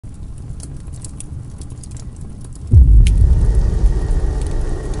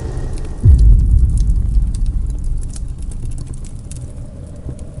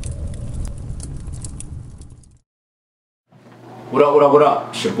What up, what up, what up?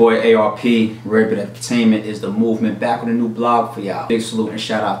 It's your boy ARP. Rarebit Entertainment is the movement. Back with a new blog for y'all. Big salute and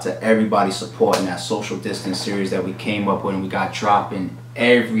shout out to everybody supporting that social distance series that we came up with and we got dropping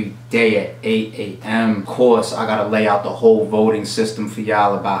every day at 8 a.m. Of course, I gotta lay out the whole voting system for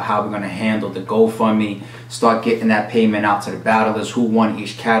y'all about how we're gonna handle the GoFundMe, start getting that payment out to the battlers, who won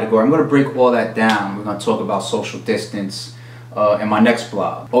each category. I'm gonna break all that down. We're gonna talk about social distance in my next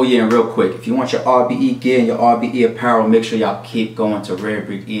blog. Oh yeah, and real quick, if you want your RBE gear and your RBE apparel, make sure y'all keep going to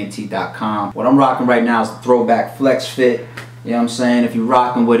rarebreedent.com. What I'm rocking right now is the throwback flex fit. You know what I'm saying? If you're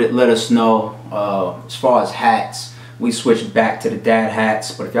rocking with it, let us know. As far as hats, we switched back to the dad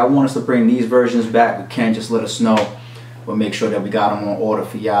hats, but if y'all want us to bring these versions back, we can. Just let us know. We'll make sure that we got them on order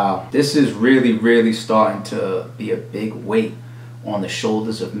for y'all. This is really starting to be a big weight on the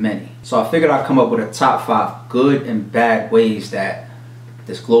shoulders of many. So I figured I'd come up with a top 5 good and bad ways that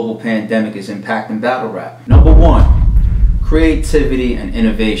this global pandemic is impacting battle rap. Number 1, creativity and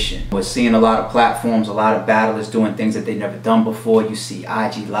innovation. We're seeing a lot of platforms, a lot of battlers doing things that they've never done before. You see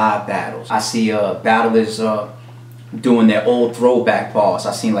IG live battles. I see battlers doing their old throwback bars.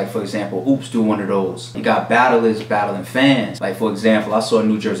 I seen, like, for example, Oops do one of those. You got battlers battling fans. Like, for example, I saw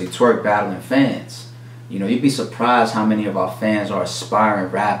New Jersey Twerk battling fans. You know, you'd be surprised how many of our fans are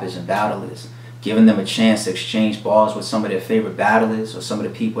aspiring rappers and battlers, giving them a chance to exchange bars with some of their favorite battlers or some of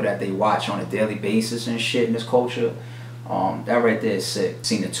the people that they watch on a daily basis and shit in this culture. That right there is sick.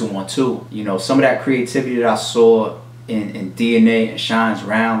 Seen the 2-on-2. You know, some of that creativity that I saw in DNA and Shine's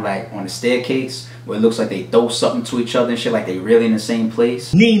round, like on the staircase, where it looks like they throw something to each other and shit, like they really in the same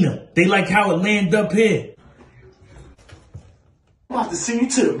place. Nina, they like how it landed up here. I'm about to send you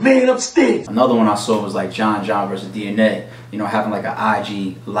to the man upstairs. Another one I saw was like John versus DNA. You know, having like an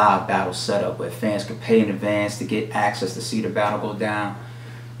IG live battle setup where fans could pay in advance to get access to see the battle go down.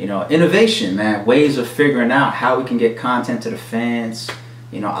 You know, innovation, man. Ways of figuring out how we can get content to the fans.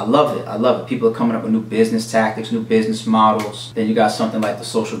 You know, I love it. I love it. People are coming up with new business tactics, new business models. Then you got something like the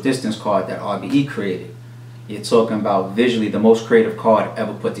social distance card that RBE created. You're talking about visually the most creative card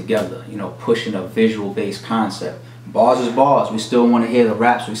ever put together. You know, pushing a visual-based concept. Bars is bars. We still want to hear the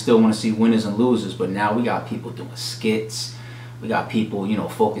raps. We still want to see winners and losers. But now we got people doing skits. We got people, you know,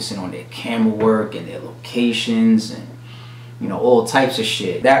 focusing on their camera work and their locations and, you know, all types of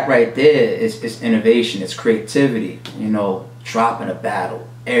shit. That right there is innovation. It's creativity. You know, dropping a battle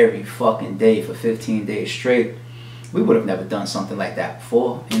every fucking day for 15 days straight. We would have never done something like that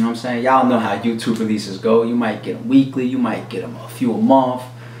before. You know what I'm saying? Y'all know how YouTube releases go. You might get them weekly. You might get them a few a month.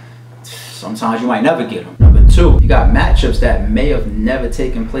 Sometimes you might never get them. Number 2, you got matchups that may have never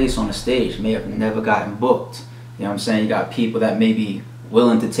taken place on the stage, may have never gotten booked. You know what I'm saying? You got people that may be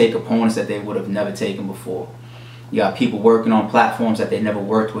willing to take opponents that they would have never taken before. You got people working on platforms that they never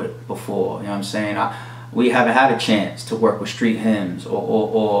worked with before. You know what I'm saying? We haven't had a chance to work with Street Hymns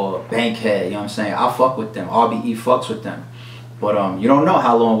or Bankhead. You know what I'm saying? I fuck with them. RBE fucks with them. But you don't know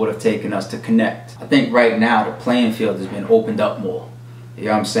how long it would have taken us to connect. I think right now the playing field has been opened up more. You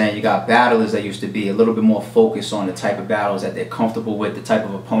know what I'm saying? You got battlers that used to be a little bit more focused on the type of battles that they're comfortable with, the type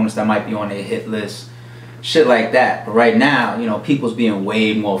of opponents that might be on their hit list, shit like that. But right now, you know, people's being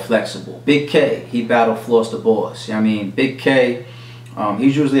way more flexible. Big K, he battled Floss the Boss. You know what I mean? Big K,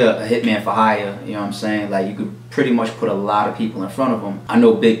 he's usually a hitman for hire. You know what I'm saying? Like, you could pretty much put a lot of people in front of him. I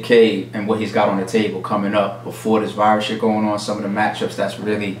know Big K and what he's got on the table coming up before this virus shit going on, some of the matchups that's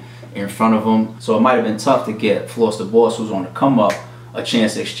really in front of him. So it might have been tough to get Floss the Boss, who's on the come up, a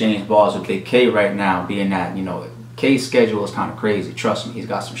chance to exchange bars with Big K right now, being that, you know, K's schedule is kind of crazy. Trust me, he's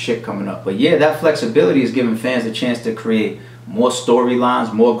got some shit coming up. But yeah, that flexibility is giving fans a chance to create more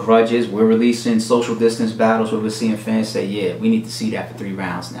storylines, more grudges. We're releasing social distance battles where we're seeing fans say, yeah, we need to see that for 3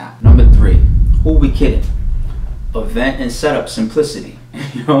 rounds now. Number 3, who we kidding? Event and setup simplicity.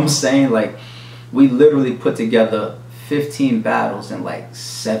 You know what I'm saying? Like, we literally put together 15 battles in like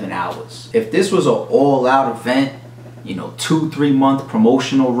 7 hours. If this was an all-out event, you know, 2-3 month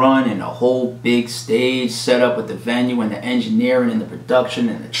promotional run and a whole big stage set up with the venue and the engineering and the production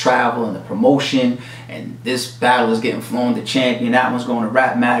and the travel and the promotion, and this battle is getting flown to Champion, that one's going to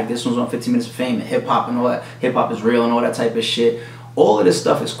Rapmatic, this one's on 15 Minutes of Fame and hip hop and all that, hip hop is real and all that type of shit. All of this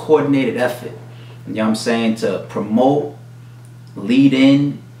stuff is coordinated effort. You know what I'm saying? To promote, lead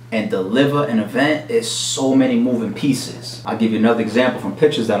in, and deliver an event is so many moving pieces. I'll give you another example from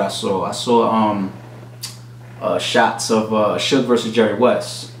pictures that I saw. I saw shots of Suge versus Jerry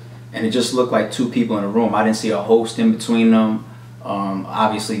West, and it just looked like 2 people in a room. I didn't see a host in between them.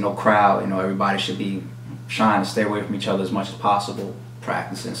 Obviously no crowd. You know, everybody should be trying to stay away from each other as much as possible,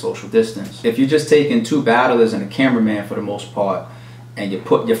 practicing social distance. If you're just taking 2 battlers and a cameraman for the most part, and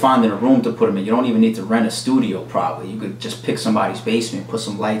you're finding a room to put them in. You don't even need to rent a studio probably. You could just pick somebody's basement, put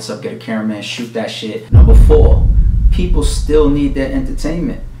some lights up, get a cameraman, shoot that shit. Number 4, people still need their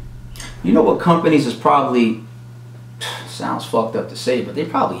entertainment. You know what companies is probably, sounds fucked up to say, but they're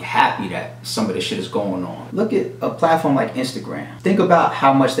probably happy that some of this shit is going on. Look at a platform like Instagram. Think about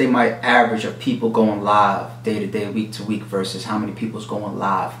how much they might average of people going live day to day, week to week, versus how many people's going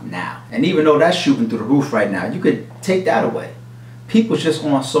live now. And even though that's shooting through the roof right now, you could take that away. People's just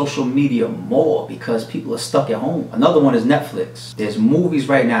on social media more because people are stuck at home. Another one is Netflix. There's movies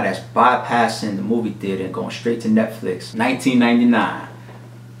right now that's bypassing the movie theater and going straight to Netflix. $19.99,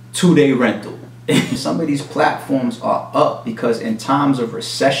 2-day rental. Some of these platforms are up because in times of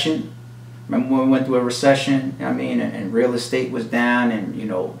recession, remember when we went through a recession, I mean, and real estate was down, and you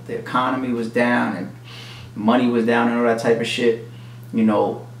know, the economy was down, and money was down, and all that type of shit. You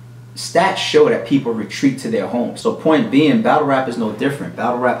know, stats show that people retreat to their homes. So point being, battle rap is no different.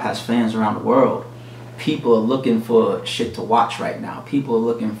 Battle rap has fans around the world. People are looking for shit to watch right now. People are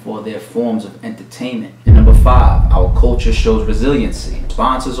looking for their forms of entertainment. And number 5, our culture shows resiliency.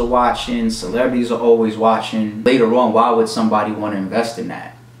 Sponsors are watching, celebrities are always watching. Later on, why would somebody want to invest in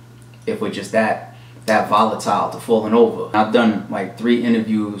that if we're just that volatile to falling over? I've done like 3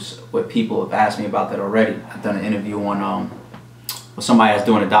 interviews where people have asked me about that already. I've done an interview on with somebody that's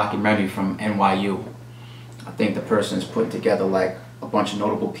doing a documentary from NYU. I think the person's putting together like a bunch of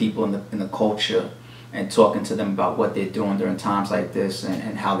notable people in the culture and talking to them about what they're doing during times like this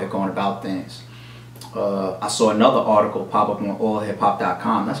and how they're going about things. I saw another article pop up on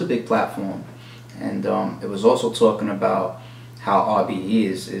allhiphop.com. That's a big platform. And it was also talking about how RBE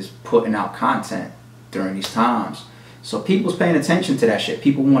is putting out content during these times. So people's paying attention to that shit.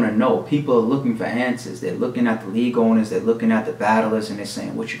 People want to know. People are looking for answers. They're looking at the league owners. They're looking at the battlers, and they're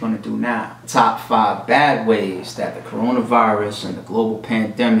saying, what you going to do now? Top 5 bad ways that the coronavirus and the global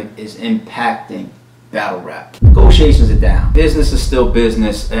pandemic is impacting battle rap. Negotiations are down. Business is still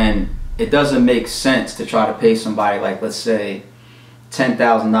business, and it doesn't make sense to try to pay somebody like, let's say,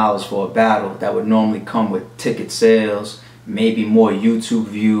 $10,000 for a battle that would normally come with ticket sales, maybe more YouTube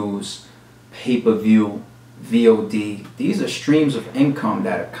views, pay-per-view, VOD. These are streams of income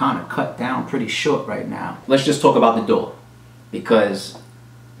that are kind of cut down pretty short right now. Let's just talk about the door, because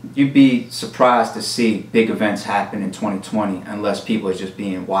you'd be surprised to see big events happen in 2020 unless people are just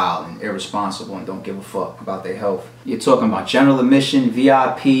being wild and irresponsible and don't give a fuck about their health. You're talking about general admission,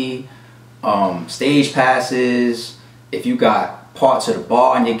 VIP, stage passes. If you got parts of the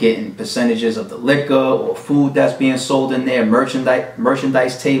bar and you're getting percentages of the liquor or food that's being sold in there,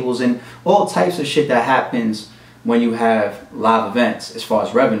 merchandise tables, and all types of shit that happens when you have live events as far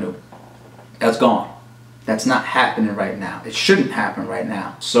as revenue, that's gone. That's not happening right now. It shouldn't happen right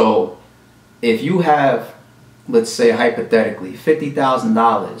now. So if you have, let's say hypothetically,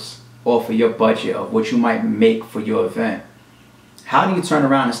 $50,000 off of your budget of what you might make for your event, how do you turn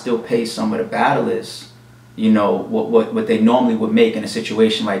around and still pay some of the battlers, you know, what they normally would make in a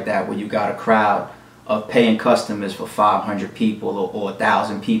situation like that, where you got a crowd of paying customers for 500 people or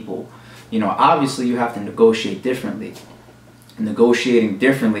 1,000 people? You know, obviously you have to negotiate differently. And negotiating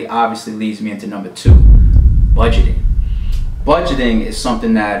differently obviously leads me into number 2, budgeting. Budgeting is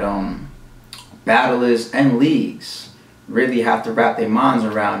something that battlers and leagues really have to wrap their minds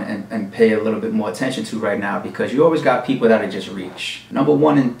around and pay a little bit more attention to right now, because you always got people that are just reach. Number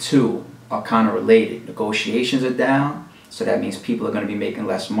 1 and 2 are kind of related. Negotiations are down, so that means people are going to be making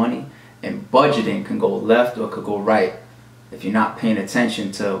less money, and budgeting can go left or could go right if you're not paying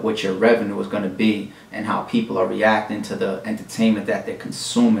attention to what your revenue is going to be and how people are reacting to the entertainment that they're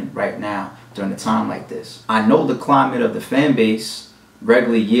consuming right now during a time like this. I know the climate of the fan base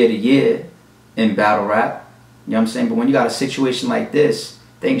regularly year to year in battle rap, you know what I'm saying? But when you got a situation like this,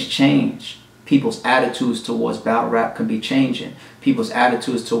 things change. People's attitudes towards battle rap could be changing. People's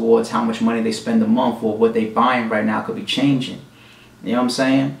attitudes towards how much money they spend a month or what they're buying right now could be changing. You know what I'm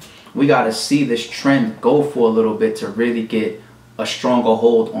saying? We got to see this trend go for a little bit to really get a stronger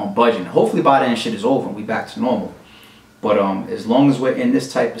hold on budgeting. Hopefully by then shit is over and we back to normal. But as long as we're in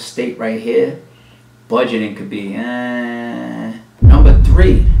this type of state right here, budgeting could be Number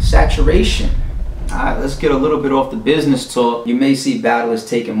 3, saturation. Alright, let's get a little bit off the business talk. You may see battlers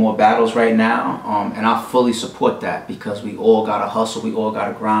taking more battles right now, and I fully support that, because we all gotta hustle, we all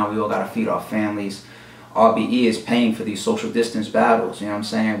gotta grind, we all gotta feed our families. RBE is paying for these social distance battles, you know what I'm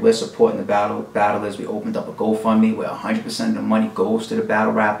saying? We're supporting the battlers. We opened up a GoFundMe where 100% of the money goes to the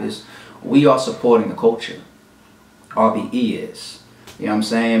battle rappers. We are supporting the culture. RBE is, you know what I'm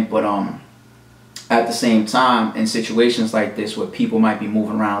saying? But at the same time, in situations like this where people might be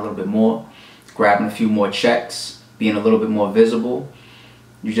moving around a little bit more, grabbing a few more checks, being a little bit more visible,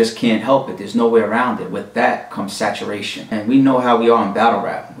 You just can't help it. There's no way around it. With that comes saturation. And we know how we are in battle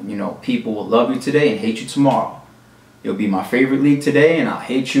rap. You know, people will love you today and hate you tomorrow. You'll be my favorite league today and I'll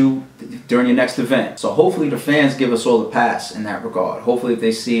hate you during your next event. So hopefully the fans give us all a pass in that regard. Hopefully if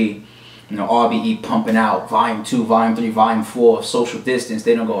they see, you know, RBE pumping out Volume 2, Volume 3, Volume 4, Social Distance,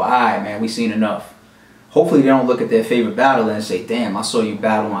 they don't go, alright man, we seen enough. Hopefully they don't look at their favorite battler and say, damn, I saw you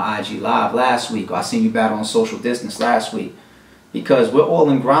battle on IG Live last week, or I seen you battle on Social Distance last week. Because we're all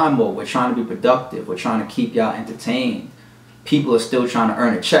in grind mode. We're trying to be productive. We're trying to keep y'all entertained. People are still trying to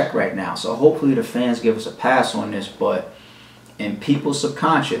earn a check right now. So hopefully the fans give us a pass on this. But in people's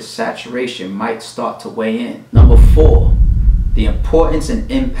subconscious, saturation might start to weigh in. Number 4, the importance and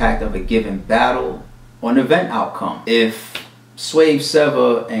impact of a given battle on event outcome. If Swave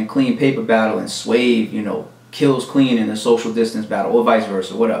Sever and Clean Paper battle and Swave, you know, kills Clean in a Social Distance battle, or vice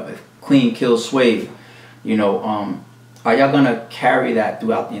versa, whatever. If Clean kills Swave, you know, are y'all going to carry that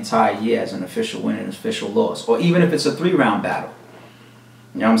throughout the entire year as an official win and an official loss? Or even if it's a 3-round battle.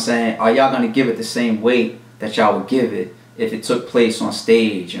 You know what I'm saying? Are y'all going to give it the same weight that y'all would give it if it took place on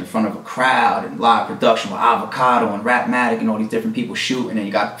stage in front of a crowd and live production with Avocado and Rapmatic and all these different people shooting, and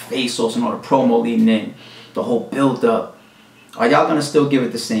you got the face-offs and all the promo leading in, the whole build-up? Are y'all going to still give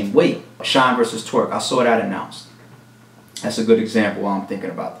it the same weight? Shine versus Twerk, I saw that announced. That's a good example while I'm thinking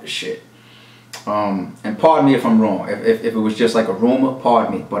about this shit. And pardon me if I'm wrong, if it was just like a rumor,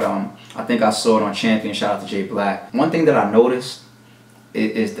 pardon me, but I think I saw it on Champion. Shout out to Jay Black. One thing that I noticed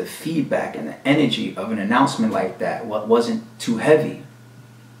is the feedback and the energy of an announcement like that wasn't too heavy.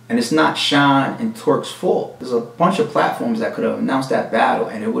 And it's not Shine and Twerk's fault. There's a bunch of platforms that could have announced that battle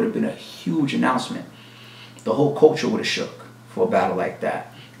and it would have been a huge announcement. The whole culture would have shook for a battle like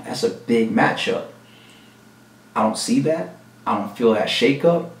that. That's a big matchup. I don't see that. I don't feel that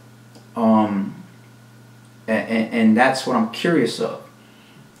shakeup. And that's what I'm curious of.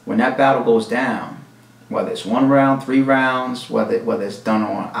 When that battle goes down, whether it's 1 round, 3 rounds, whether it's done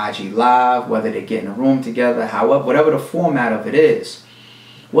on IG Live, whether they get in a room together, however, whatever the format of it is,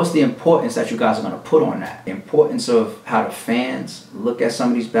 what's the importance that you guys are going to put on that? The importance of how the fans look at some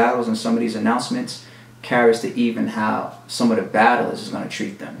of these battles and some of these announcements carries to even how some of the battlers is going to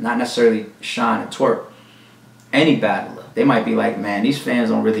treat them. Not necessarily Shine and Twerk. Any battler. They might be like, man, these fans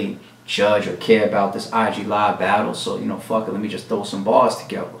don't really judge or care about this IG Live battle, so, you know, fuck it, let me just throw some bars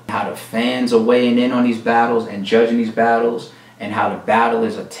together. How the fans are weighing in on these battles and judging these battles, and how the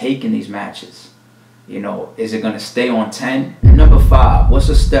battlers are taking these matches. You know, is it going to stay on 10? And number 5, what's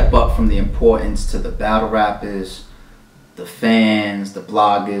a step up from the importance to the battle rappers, the fans, the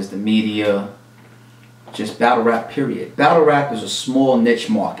bloggers, the media, just battle rap period. Battle rap is a small niche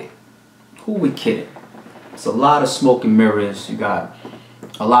market. Who are we kidding? It's a lot of smoke and mirrors. You got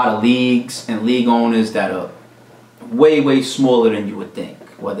a lot of leagues and league owners that are way, way smaller than you would think.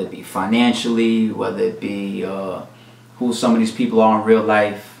 Whether it be financially, whether it be who some of these people are in real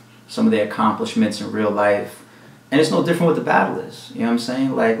life, some of their accomplishments in real life. And it's no different with the battlers. You know what I'm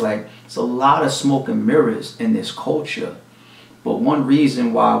saying? Like it's a lot of smoke and mirrors in this culture. But one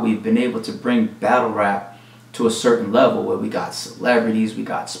reason why we've been able to bring battle rap to a certain level, where we got celebrities, we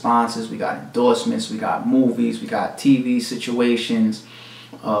got sponsors, we got endorsements, we got movies, we got TV situations,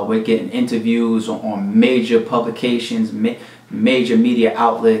 we're getting interviews on major publications, major media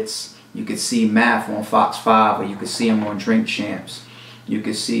outlets. You could see Math on Fox 5, or you could see him on Drink Champs. You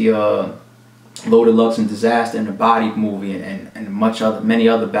could see Loaded Lux and Disaster in the Body movie, and many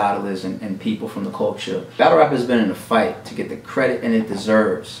other battlers and people from the culture. Battle rap has been in a fight to get the credit and it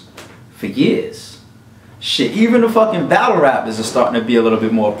deserves for years. Shit, even the fucking battle rappers are starting to be a little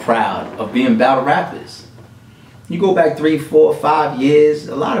bit more proud of being battle rappers. You go back 3, 4, 5 years,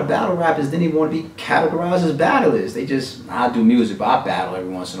 a lot of battle rappers didn't even want to be categorized as battlers. They just, I do music, but I battle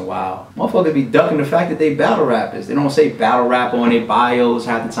every once in a while. Motherfuckers be ducking the fact that they battle rappers. They don't say battle rapper on their bios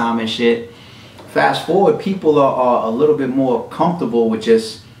half the time and shit. Fast forward, people are a little bit more comfortable with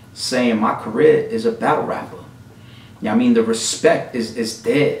just saying my career is a battle rapper. You know what I mean? The respect is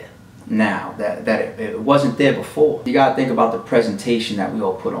there now that it wasn't there before. You gotta think about the presentation that we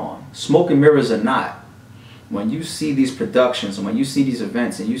all put on. Smoke and mirrors or not, when you see these productions and when you see these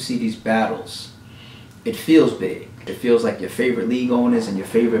events and you see these battles, it feels big. It feels like your favorite league owners and your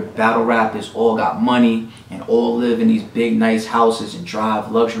favorite battle rappers all got money and all live in these big nice houses and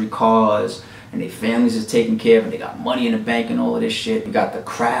drive luxury cars, and their families is taken care of and they got money in the bank and all of this shit. You got the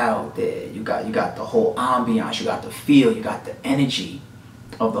crowd there, you got the whole ambiance, you got the feel, you got the energy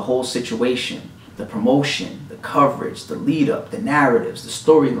of the whole situation, the promotion, the coverage, the lead up, the narratives, the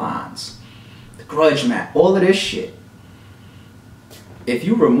storylines, the grudge match, all of this shit. If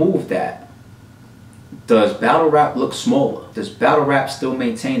you remove that Does battle rap look smaller? Does battle rap still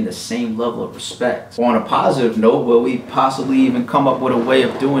maintain the same level of respect? Or on a positive note, will we possibly even come up with a way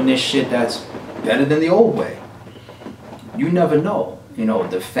of doing this shit that's better than the old way? You never know. You know,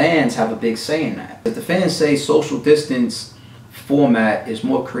 the fans have a big say in that. If the fans say social distance format is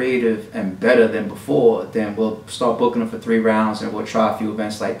more creative and better than before, then we'll start booking them for 3 rounds and we'll try a few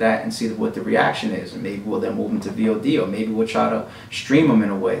events like that and see what the reaction is. And maybe we'll then move them to VOD, or maybe we'll try to stream them in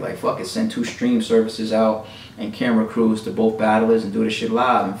a way. Like, fuck it, send 2 stream services out and camera crews to both battlers and do the shit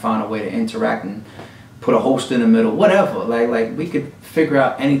live and find a way to interact and put a host in the middle, whatever. Like we could figure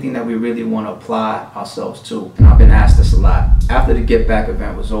out anything that we really want to apply ourselves to. And I've been asked this a lot. After the Get Back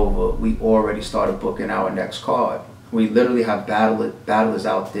event was over, we already started booking our next card. We literally have battlers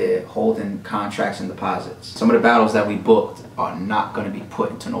out there holding contracts and deposits. Some of the battles that we booked are not going to be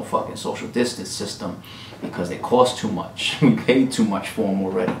put into no fucking social distance system because they cost too much. We paid too much for them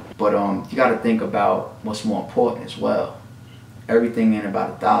already. But you got to think about what's more important as well. Everything ain't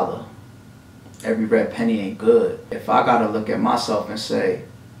about $1. Every red penny ain't good. If I got to look at myself and say,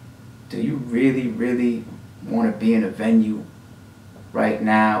 do you really, really want to be in a venue right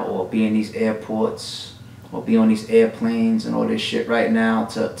now, or be in these airports, or be on these airplanes and all this shit right now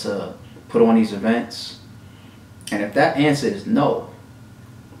to put on these events? And if that answer is no,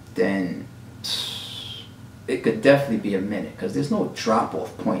 then it could definitely be a minute, because there's no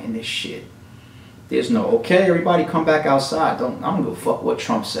drop-off point in this shit. There's no, okay, everybody come back outside. I don't give a fuck what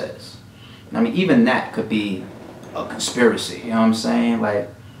Trump says. I mean, even that could be a conspiracy, you know what I'm saying? Like,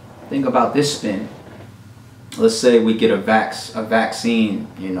 think about this spin. Let's say we get a vaccine,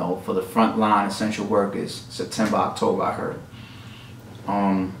 you know, for the frontline essential workers, September, October, I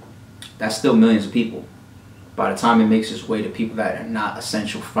heard. That's still millions of people. By the time it makes its way to people that are not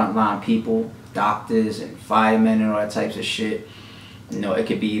essential frontline people, doctors and firemen and all that types of shit, you know, it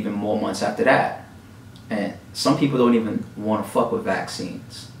could be even more months after that. And some people don't even want to fuck with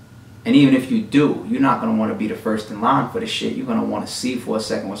vaccines. And even if you do, you're not going to want to be the first in line for the shit. You're going to want to see for a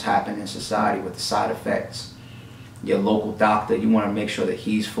second what's happening in society with the side effects. Your local doctor, you want to make sure that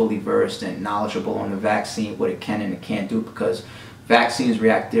he's fully versed and knowledgeable on the vaccine, what it can and it can't do, because vaccines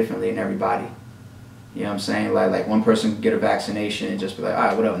react differently in everybody. You know what I'm saying? Like one person can get a vaccination and just be like, all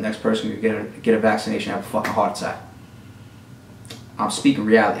right, whatever. Next person can get a vaccination and have a fucking heart attack. I'm speaking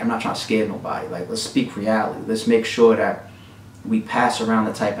reality. I'm not trying to scare nobody. Like, let's speak reality. Let's make sure that we pass around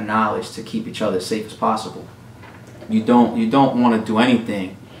the type of knowledge to keep each other as safe as possible. You don't want to do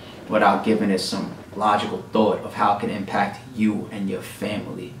anything without giving it some logical thought of how it can impact you and your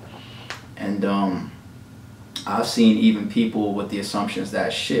family. And I've seen even people with the assumptions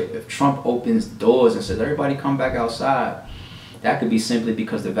that shit, if Trump opens doors and says everybody come back outside, that could be simply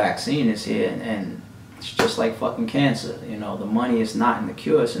because the vaccine is here, and it's just like fucking cancer. You know, the money is not in the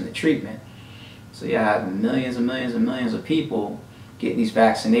cure, it's in the treatment. So you have millions and millions and millions of people getting these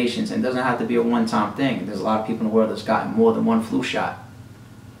vaccinations, and it doesn't have to be a one-time thing. There's a lot of people in the world that's gotten more than one flu shot,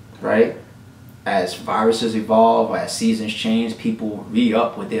 right? As viruses evolve, as seasons change, people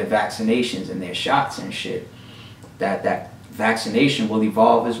re-up with their vaccinations and their shots and shit. That vaccination will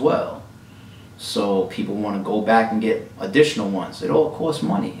evolve as well. So people want to go back and get additional ones. It all costs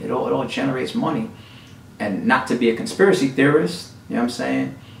money. It all generates money. And not to be a conspiracy theorist, you know what I'm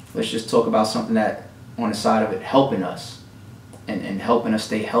saying? Let's just talk about something that on the side of it helping us and helping us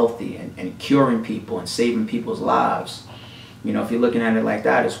stay healthy and curing people and saving people's lives. You know, if you're looking at it like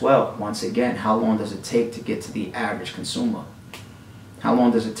that as well, once again, how long does it take to get to the average consumer? How long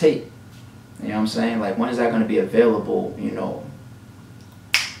does it take? You know what I'm saying? Like, when is that going to be available, you know,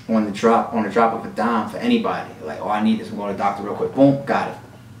 on the drop of a dime for anybody? Like, oh, I need this, I'm going to the doctor real quick. Boom, got it.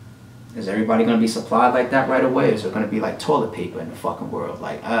 Is everybody going to be supplied like that right away? Is there going to be like toilet paper in the fucking world?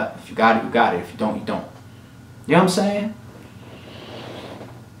 Like, if you got it, you got it. If you don't, you don't. You know what I'm saying?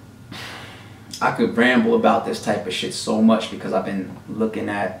 I could ramble about this type of shit so much because I've been looking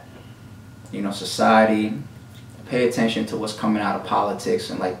at, you know, society. Pay attention to what's coming out of politics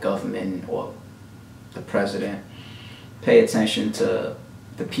and like government or the president. Pay attention to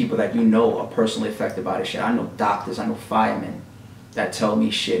the people that you know are personally affected by this shit. I know doctors, I know firemen that tell me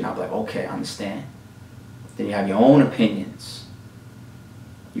shit, and I'm like, okay, I understand. Then you have your own opinions.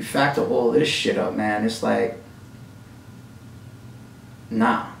 You factor all this shit up, man. It's like,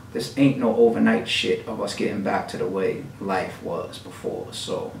 nah, this ain't no overnight shit of us getting back to the way life was before.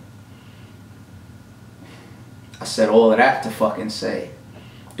 So I said all of that to fucking say,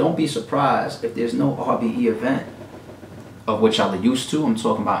 don't be surprised if there's no RBE event, of which I was used to. I'm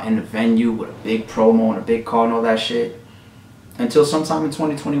talking about in the venue with a big promo and a big car and all that shit, until sometime in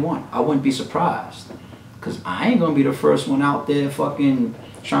 2021. I wouldn't be surprised. Because I ain't gonna be the first one out there fucking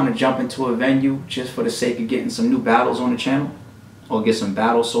trying to jump into a venue just for the sake of getting some new battles on the channel or get some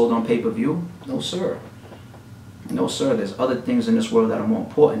battles sold on pay-per-view. No sir. No sir. There's other things in this world that are more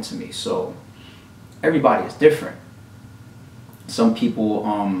important to me. So everybody is different. Some people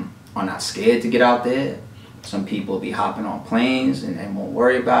are not scared to get out there. Some people be hopping on planes and won't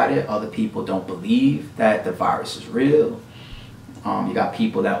worry about it. Other people don't believe that the virus is real. You got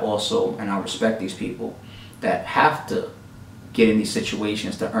people that also, and I respect these people, that have to get in these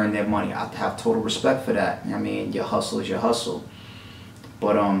situations to earn their money. I have total respect for that. I mean, your hustle is your hustle.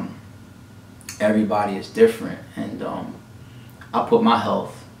 But everybody is different, and I put my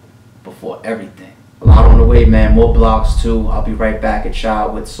health before everything. A lot on the way, man. More blogs too. I'll be right back at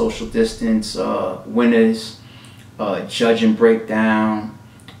y'all with social distance winners, judge and breakdown,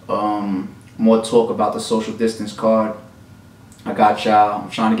 more talk about the social distance card. I got y'all.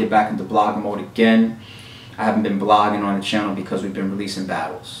 I'm trying to get back into blogging mode again. I haven't been blogging on the channel because we've been releasing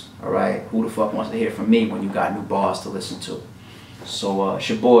battles. Alright? Who the fuck wants to hear from me when you got new bars to listen to? So, it's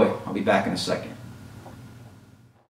your boy. I'll be back in a second.